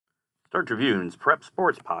Star Tribune's Prep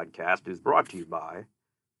Sports Podcast is brought to you by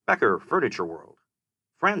Becker Furniture World,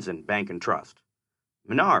 Franzen Bank and Trust,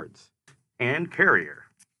 Menards, and Carrier.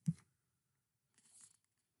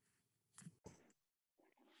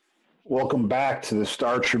 Welcome back to the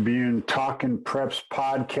Star Tribune Talking Preps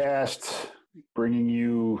Podcast, bringing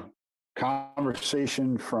you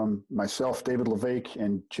conversation from myself, David LeVake,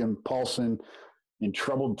 and Jim Paulson. In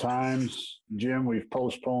troubled times, Jim, we've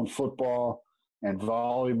postponed football and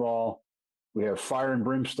volleyball. We have fire and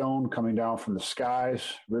brimstone coming down from the skies.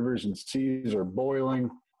 Rivers and seas are boiling.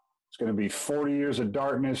 It's going to be 40 years of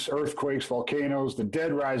darkness, earthquakes, volcanoes, the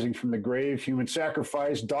dead rising from the grave, human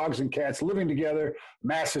sacrifice, dogs and cats living together,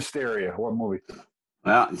 mass hysteria. What movie?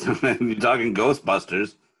 Well, you're talking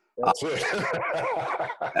Ghostbusters. That's it.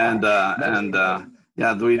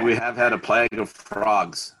 Yeah, we have had a plague of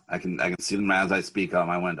frogs. I can see them as I speak out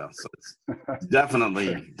my window. So it's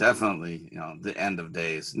definitely the end of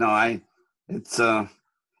days. No, it's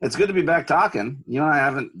good to be back talking. You and I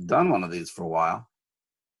haven't done one of these for a while.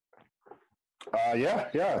 Yeah.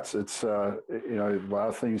 It's a lot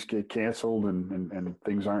of things get canceled and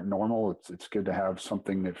things aren't normal. It's good to have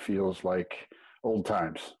something that feels like old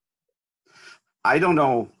times. I don't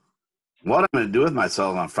know what I'm going to do with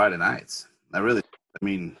myself on Friday nights.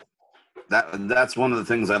 That's one of the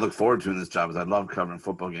things I look forward to in this job is I love covering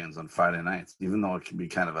football games on Friday nights, even though it can be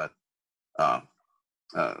kind of a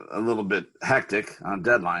little bit hectic on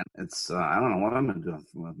deadline. It's I don't know what I'm going to do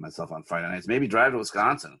with myself on Friday nights. Maybe drive to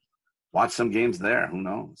Wisconsin, watch some games there. Who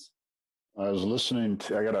knows? I was listening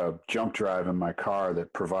to. I got a jump drive in my car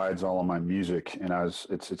that provides all of my music, and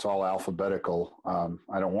it's all alphabetical.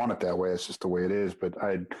 I don't want it that way. It's just the way it is. But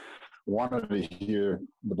I wanted to hear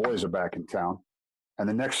 "The Boys Are Back in Town," and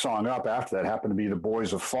the next song up after that happened to be "The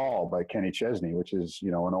Boys of Fall" by Kenny Chesney, which is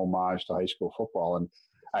an homage to high school football. And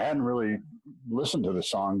I hadn't really listened to the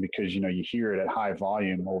song because you hear it at high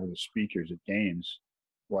volume over the speakers at games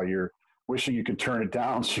while you're wishing you could turn it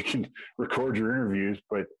down so you can record your interviews.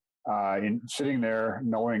 But in sitting there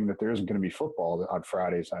knowing that there isn't going to be football on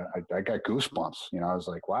Fridays, I got goosebumps. I was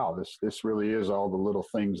like, wow, this really is all the little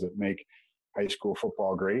things that make high school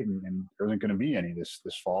football great, and there isn't going to be any this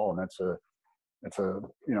fall. And that's a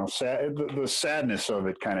sad. The sadness of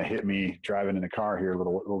it kind of hit me driving in the car here a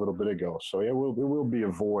little bit ago. So yeah, it will be a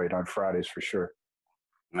void on Fridays for sure.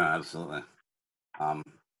 No, absolutely.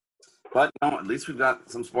 But at least we've got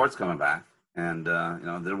some sports coming back, and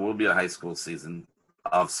there will be a high school season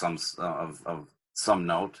of some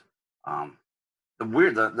note.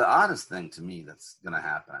 The oddest thing to me that's going to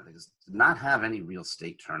happen, I think, is to not have any real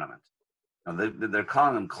state tournament. They're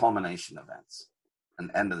calling them culmination events and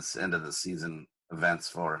end of the season events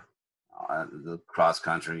for the cross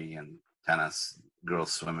country and tennis,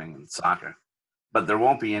 girls swimming, and soccer. But there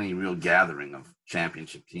won't be any real gathering of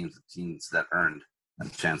championship teams that earned a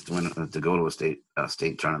chance to win to go to a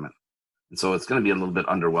state tournament, and so it's going to be a little bit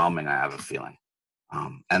underwhelming. I have a feeling,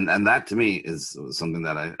 and that to me is something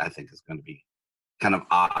that I think is going to be kind of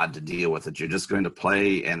odd to deal with. That you're just going to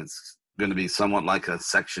play, and it's going to be somewhat like a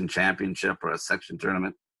section championship or a section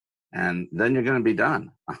tournament, and then you're going to be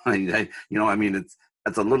done.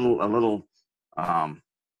 That's a little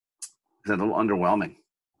underwhelming.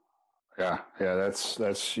 Yeah, that's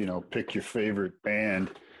pick your favorite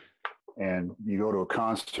band, and you go to a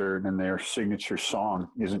concert and their signature song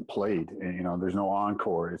isn't played, and there's no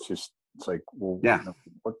encore. It's like, well, yeah.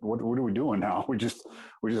 What are we doing now? We just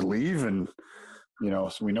leave, and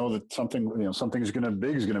so we know that something is going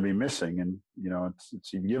to be missing, and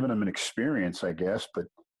it's you've given them an experience, I guess, but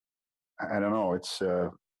I don't know. It's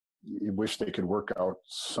you wish they could work out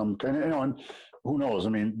some kind of and who knows? I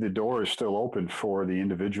mean, the door is still open for the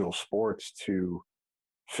individual sports to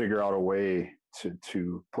figure out a way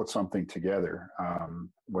to put something together,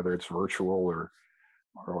 whether it's virtual or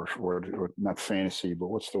not fantasy, but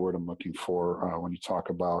what's the word I'm looking for when you talk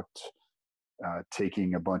about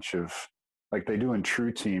taking a bunch of, like they do in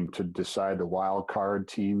True Team, to decide the wild card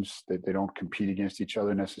teams that they don't compete against each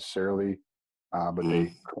other necessarily, but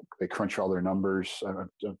they crunch all their numbers. I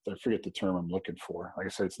forget the term I'm looking for. Like I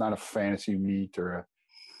said, it's not a fantasy meet or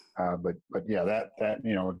but yeah, that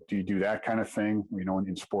do you do that kind of thing?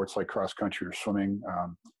 In sports like cross country or swimming,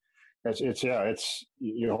 it's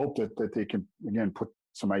you hope that they can again put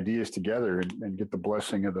some ideas together and get the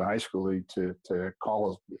blessing of the high school league to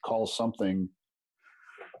call something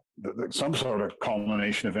some sort of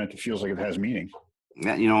culmination event that feels like it has meaning.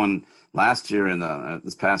 Yeah, and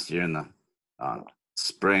this past year in the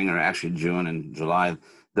spring, or actually June and July,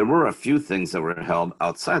 there were a few things that were held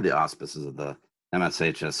outside the auspices of the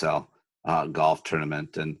MSHSL golf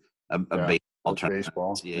tournament and a baseball tournament,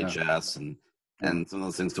 CHS, and and some of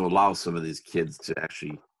those things to allow some of these kids to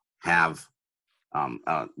actually have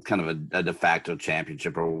kind of a de facto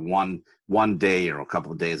championship, or one day or a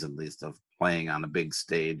couple of days at least of playing on a big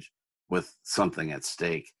stage with something at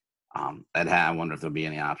stake. I wonder if there'll be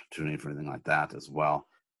any opportunity for anything like that as well.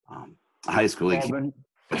 High school league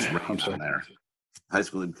keeps rein on there. High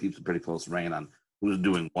school league keeps a pretty close rein on who's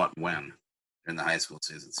doing what when in the high school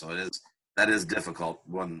season. So that is difficult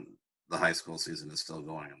when the high school season is still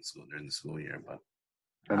going in school during the school year. But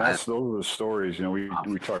those are the stories.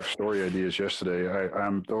 We talked story ideas yesterday.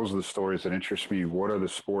 Those are the stories that interest me. What are the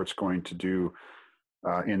sports going to do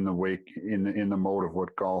in the mode of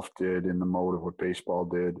what golf did, in the mode of what baseball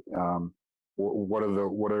did? What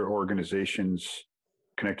are organizations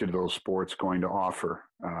connected to those sports going to offer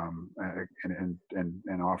and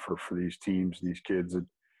offer for these teams and these kids?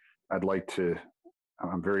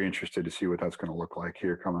 I'm very interested to see what that's going to look like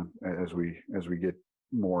here coming as we get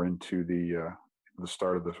more into the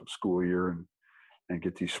start of the school year and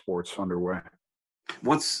get these sports underway.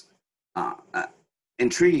 What's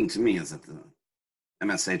intriguing to me is that the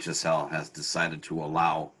MSHSL has decided to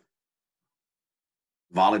allow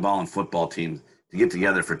volleyball and football teams to get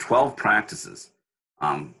together for 12 practices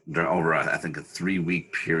over, I think, a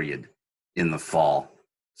 3-week period in the fall,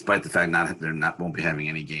 despite the fact won't be having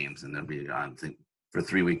any games, and they'll be on for a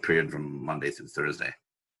 3-week period from Monday through Thursday.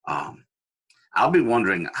 I'll be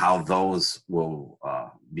wondering how those will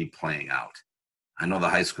be playing out. I know the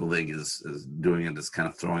high school league is doing it, is kind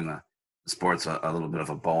of throwing the sports a little bit of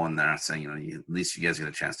a bow in there, saying, at least you guys get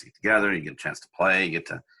a chance to get together, you get a chance to play, you get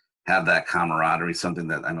to have that camaraderie, something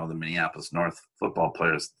that I know the Minneapolis North football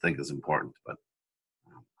players think is important. But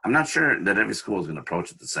I'm not sure that every school is going to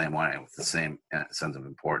approach it the same way with the same sense of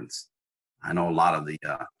importance. I know a lot of the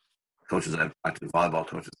coaches that I've talked to, volleyball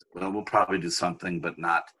coaches, we'll probably do something, but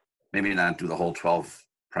maybe not do the whole 12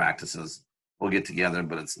 practices. We'll get together,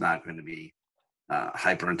 but it's not going to be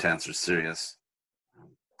hyper intense or serious.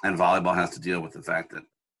 And volleyball has to deal with the fact that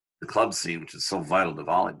the club scene, which is so vital to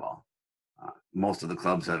volleyball, most of the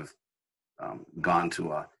clubs have gone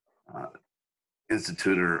to a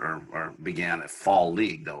instituted or began a fall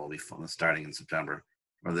league that will be starting in September,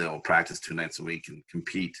 where they'll practice 2 nights a week and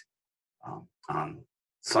compete on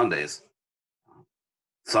Sundays.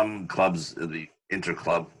 Some clubs will be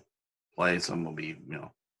inter-club play, some will be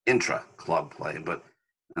intra-club play, but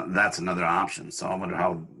that's another option. So I wonder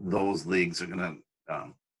how those leagues are going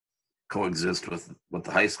to coexist with what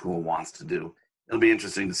the high school wants to do. It'll be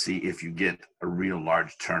interesting to see if you get a real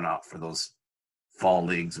large turnout for those fall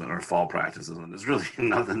leagues or fall practices when there's really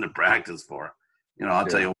nothing to practice for. I'll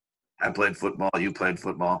tell you, I played football, you played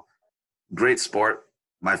football. Great sport.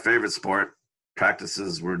 My favorite sport.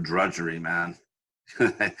 Practices were drudgery, man.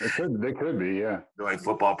 They could be, yeah. Doing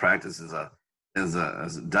football practice is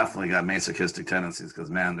definitely got masochistic tendencies because,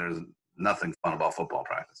 man, there's nothing fun about football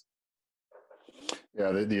practice.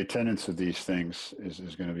 Yeah, the attendance of these things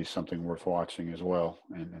is going to be something worth watching as well,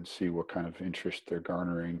 and see what kind of interest they're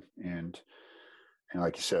garnering, and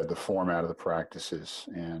like you said, the format of the practices,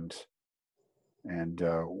 and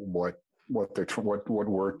what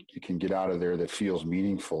work you can get out of there that feels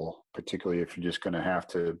meaningful, particularly if you're just going to have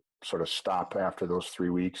to sort of stop after those 3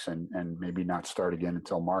 weeks and maybe not start again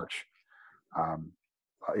until March.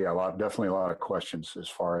 Definitely a lot of questions as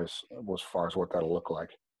far as what that'll look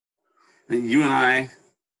like. You and I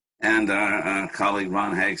and our colleague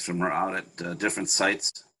Ron Hagstrom were out at different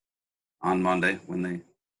sites on Monday when the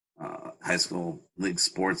high school league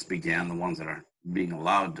sports began, the ones that are being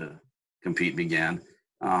allowed to compete began.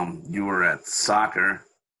 You were at soccer.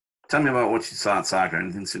 Tell me about what you saw at soccer.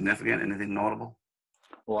 Anything significant? Anything notable?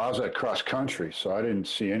 Well, I was at cross country, so I didn't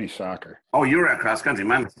see any soccer. Oh, you were at cross country.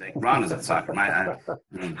 My mistake. Ron is at soccer.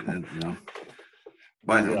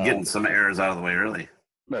 But getting some errors out of the way early.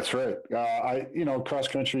 That's right. Cross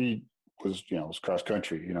country was cross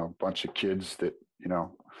country. A bunch of kids that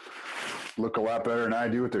look a lot better than I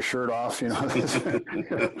do with their shirt off.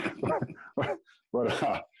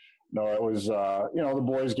 But no, it was the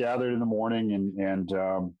boys gathered in the morning and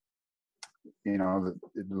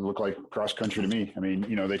it looked like cross country to me. I mean,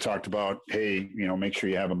 they talked about, hey, make sure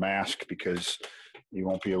you have a mask because you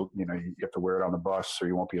won't be able, you have to wear it on the bus, or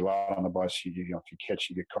you won't be allowed on the bus. If you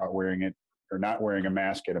get caught wearing it or not wearing a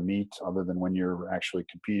mask at a meet, other than when you're actually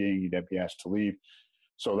competing, you'd be asked to leave.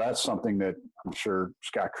 So that's something that I'm sure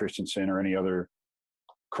Scott Christensen or any other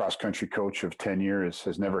cross country coach of 10 years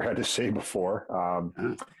has never had to say before.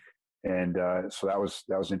 So that was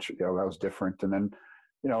interesting. That was different. And then,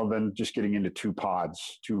 then just getting into two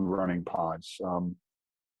running pods.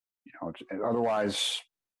 Otherwise,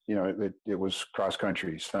 it was cross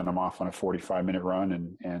country. Sent them off on a 45-minute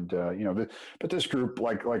run, and but this group,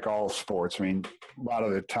 like all sports, I mean, a lot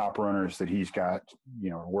of the top runners that he's got,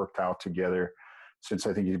 worked out together since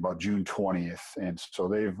I think he's about June 20th, and so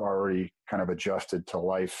they've already kind of adjusted to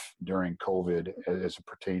life during COVID as it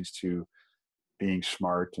pertains to being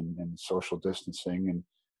smart and social distancing.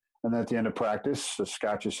 And at the end of practice,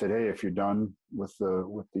 Scott just said, "Hey, if you're done with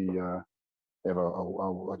the they have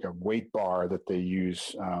like a weight bar that they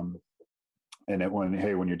use, and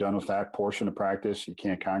when you're done with that portion of practice, you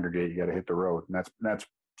can't congregate. You got to hit the road." And that's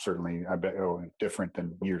certainly, I bet, different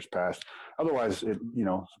than years past. Otherwise, it's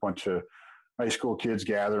a bunch of high school kids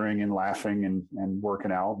gathering and laughing and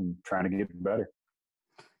working out and trying to get better.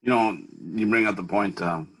 You bring up the point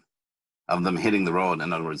of them hitting the road,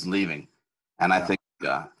 in other words, leaving. And I think,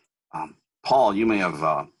 Paul, you may have,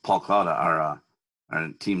 Paul Clauda, our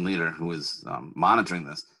team leader who is monitoring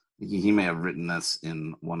this, he may have written this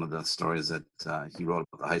in one of the stories that he wrote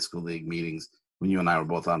about the high school league meetings when you and I were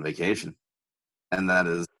both on vacation. And that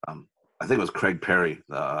is, I think it was Craig Perry,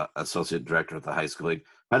 the associate director at the high school league.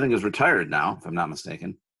 I think is retired now, if I'm not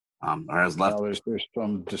mistaken, or has left. Well, there's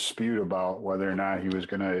some dispute about whether or not he was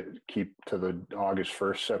going to keep to the August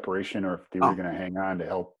 1st separation, or if they were going to hang on to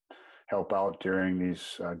help out during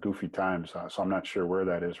these goofy times. So I'm not sure where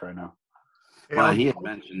that is right now. Well, he had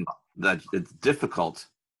mentioned that it's difficult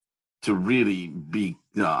to really be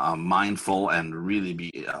mindful and really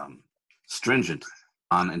be stringent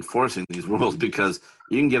on enforcing these rules, because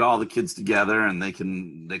you can get all the kids together and they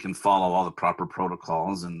can follow all the proper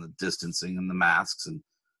protocols and the distancing and the masks, and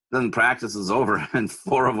then practice is over and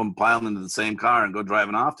four of them pile into the same car and go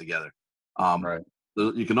driving off together. Right.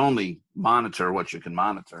 So you can only monitor what you can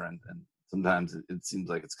monitor, and sometimes it seems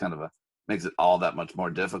like it's kind of makes it all that much more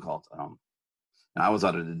difficult. I was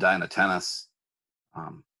out at Edina Tennis,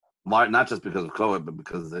 not just because of COVID, but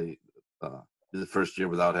because they the first year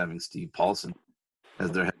without having Steve Paulson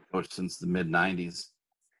as their head coach since the mid '90s,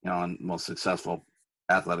 and most successful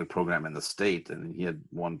athletic program in the state, and he had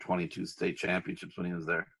won 22 state championships when he was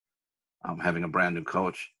there, having a brand new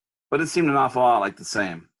coach. But it seemed an awful lot like the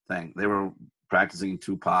same thing. They were practicing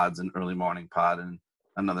 2 pods, an early morning pod, and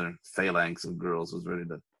another phalanx of girls was ready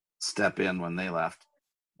to step in when they left.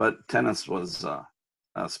 But tennis was a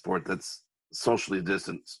sport that's socially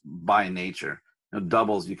distant by nature.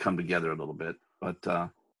 Doubles, you come together a little bit, but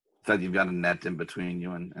in fact, you've got a net in between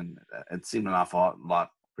you, and it seemed an awful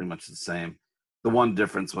lot pretty much the same. The one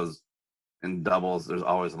difference was in doubles, there's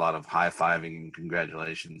always a lot of high-fiving and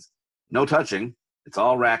congratulations. No touching. It's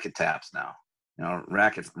all racket taps now.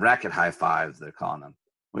 Racket high fives, they're calling them,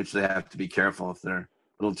 which they have to be careful if they're a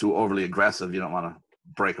little too overly aggressive. You don't want to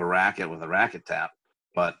break a racket with a racket tap.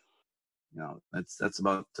 But, that's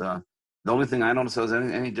about the only thing I noticed that was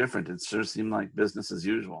any different. It sure seemed like business as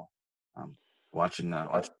usual, watching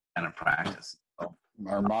kind of practice. So,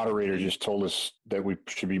 our moderator just told us that we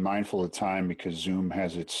should be mindful of time because Zoom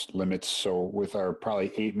has its limits. So with our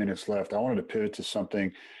probably 8 minutes left, I wanted to pivot to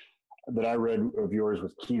something that I read of yours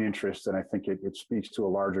with keen interest, and I think it speaks to a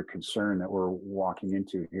larger concern that we're walking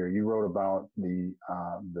into here. You wrote about the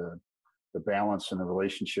balance and the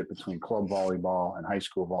relationship between club volleyball and high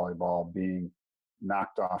school volleyball being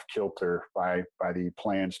knocked off kilter by the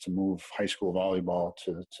plans to move high school volleyball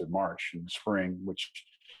to March in the spring, which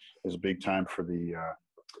is a big time for the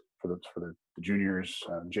juniors,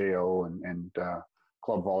 JO and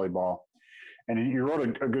club volleyball. And you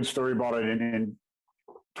wrote a good story about it. And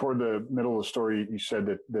toward the middle of the story, you said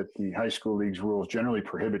that the high school league's rules generally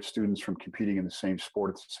prohibit students from competing in the same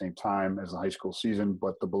sport at the same time as the high school season.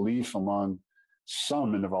 But the belief among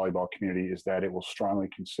some in the volleyball community is that it will strongly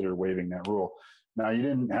consider waiving that rule. Now, you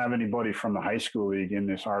didn't have anybody from the high school league in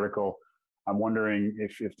this article. I'm wondering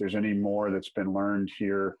if there's any more that's been learned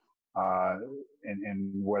here,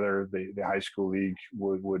 and whether the high school league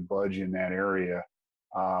would budge in that area.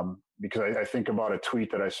 Because I think about a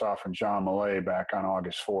tweet that I saw from John Millay back on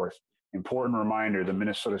August 4th. Important reminder, the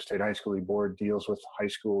Minnesota State High School League Board deals with high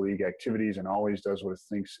school league activities and always does what it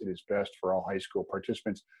thinks it is best for all high school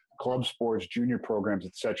participants. Club sports, junior programs,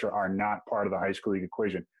 etc., are not part of the high school league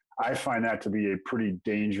equation. I find that to be a pretty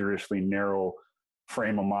dangerously narrow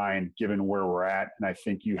frame of mind given where we're at. And I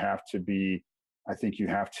think you have to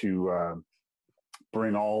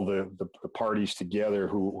bring all the parties together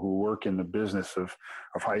who work in the business of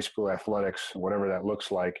high school athletics, whatever that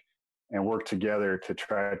looks like, and work together to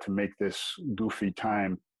try to make this goofy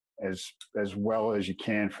time as well as you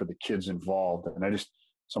can for the kids involved. And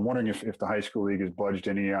so I'm wondering if the high school league has budged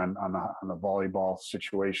any on the volleyball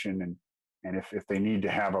situation, and if they need to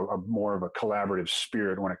have a more of a collaborative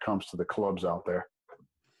spirit when it comes to the clubs out there.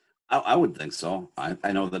 I would think so.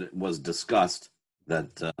 I know that it was discussed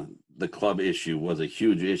that the club issue was a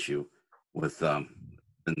huge issue with in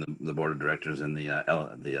the board of directors and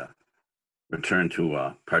the return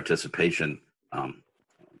to participation um,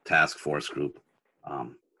 task force group.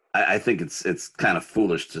 Um, I think it's kind of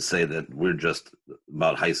foolish to say that we're just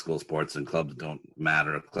about high school sports and clubs don't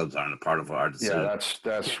matter. Clubs aren't a part of our decision. Yeah,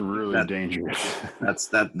 that's really dangerous.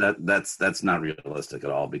 That's not realistic at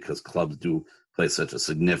all, because clubs do play such a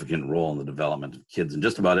significant role in the development of kids in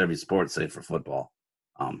just about every sport, save for football.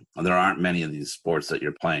 And there aren't many of these sports that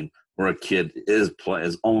you're playing where a kid is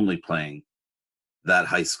only playing that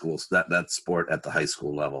high school that sport at the high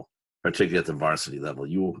school level, particularly at the varsity level.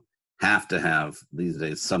 You have to have these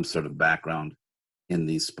days some sort of background in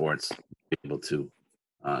these sports to be able to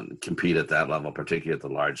compete at that level, particularly at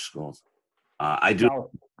the large schools. I do.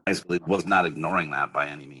 High school was not ignoring that by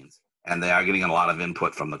any means, and they are getting a lot of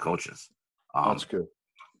input from the coaches. That's good.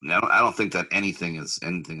 I don't think that anything has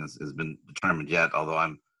been determined yet, although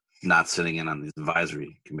I'm not sitting in on these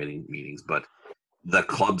advisory committee meetings. But the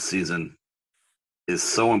club season is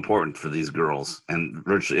so important for these girls, and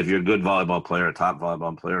virtually, if you're a good volleyball player, a top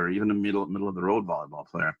volleyball player, or even a middle of the road volleyball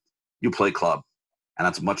player, you play club, and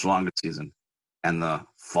that's a much longer season. And the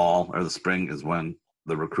fall or the spring is when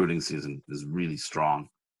the recruiting season is really strong.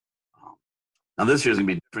 Now this year's gonna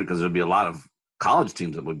be different because there'll be a lot of college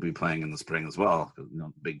teams that would be playing in the spring as well.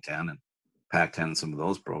 Big Ten and Pac-10 and some of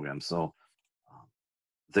those programs. So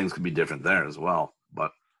things could be different there as well.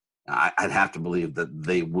 But I'd have to believe that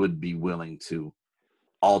they would be willing to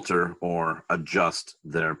alter or adjust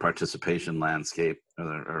their participation landscape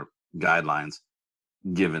or guidelines,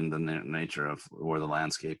 given the nature of where the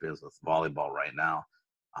landscape is with volleyball right now.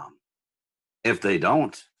 If they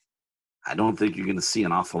don't, I don't think you're going to see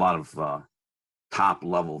an awful lot of top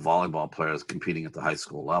level volleyball players competing at the high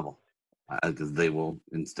school level, because they will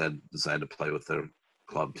instead decide to play with their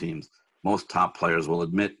club teams. Most top players will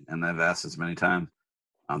admit, and I've asked this many times,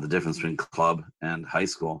 the difference between club and high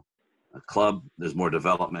school. A club, there's more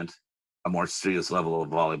development, a more serious level of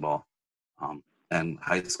volleyball, and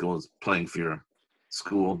high school is playing for your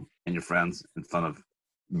school and your friends in front of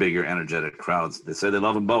bigger, energetic crowds. They say they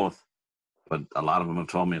love them both, but a lot of them have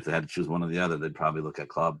told me if they had to choose one or the other, they'd probably look at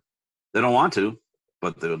club. They don't want to,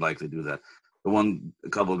 but they would likely do that. A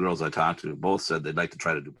couple of girls I talked to both said they'd like to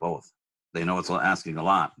try to do both. They know it's asking a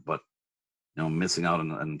lot, but missing out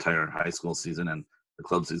on an entire high school season and the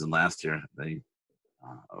club season last year, they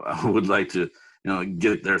would like to,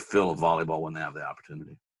 get their fill of volleyball when they have the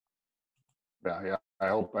opportunity. Yeah. I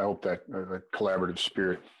hope that collaborative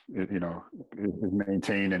spirit, is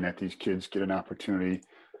maintained, and that these kids get an opportunity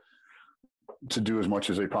to do as much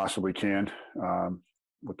as they possibly can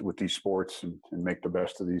with these sports and make the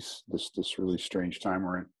best of this really strange time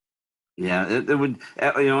we're in. Yeah, it would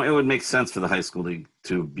it would make sense for the high school league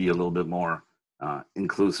to be a little bit more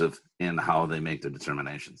inclusive in how they make their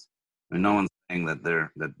determinations. I mean, no one's saying that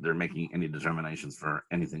they're making any determinations for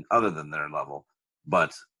anything other than their level,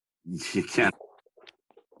 but you can't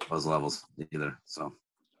those levels either. So,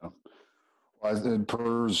 well,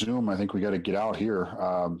 per Zoom, I think we got to get out here.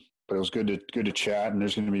 But it was good to chat, and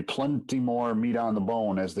there's going to be plenty more meat on the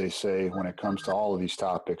bone, as they say, when it comes to all of these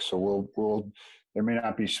topics. So we'll there may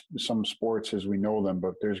not be some sports as we know them,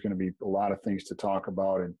 but there's going to be a lot of things to talk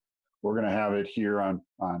about, and we're going to have it here on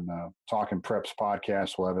Talking Preps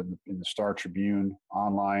podcast. We'll have it in the Star Tribune,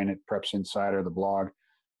 online at Preps Insider, the blog.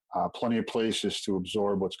 Plenty of places to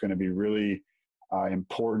absorb what's going to be really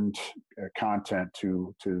important content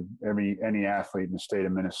to any athlete in the state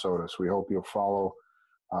of Minnesota. So we hope you'll follow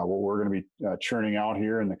what we're going to be churning out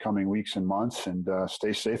here in the coming weeks and months, and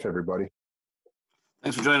stay safe, everybody.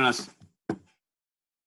 Thanks for joining us.